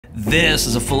This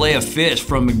is a Filet-O-Fish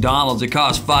from McDonald's. It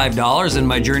costs $5, and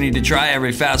my journey to try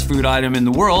every fast food item in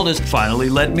the world has finally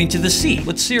led me to the sea.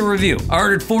 Let's see a review. I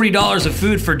ordered $40 of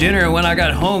food for dinner, and when I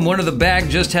got home, one of the bags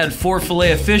just had 4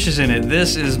 Filet-O-Fishes in it.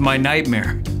 This is my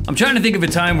nightmare. I'm trying to think of a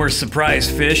time where surprise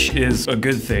fish is a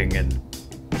good thing, and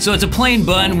so it's a plain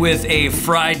bun with a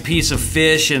fried piece of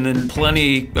fish and then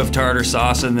plenty of tartar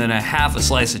sauce and then a half a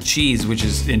slice of cheese, which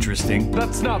is interesting.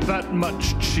 That's not that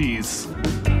much cheese.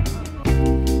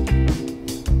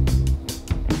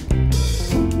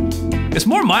 It's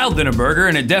more mild than a burger,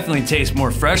 and it definitely tastes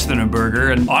more fresh than a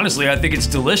burger, and honestly, I think it's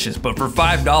delicious, but for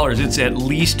 $5, it's at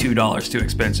least $2 too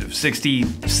expensive,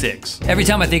 66. Every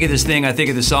time I think of this thing, I think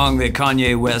of the song that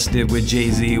Kanye West did with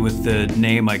Jay-Z with the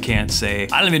name I can't say.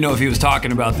 I don't even know if he was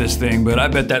talking about this thing, but I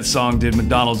bet that song did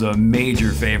McDonald's a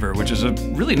major favor, which is a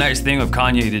really nice thing of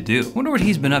Kanye to do. Wonder what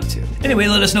he's been up to. Anyway,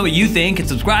 let us know what you think, and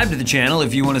subscribe to the channel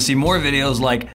if you want to see more videos like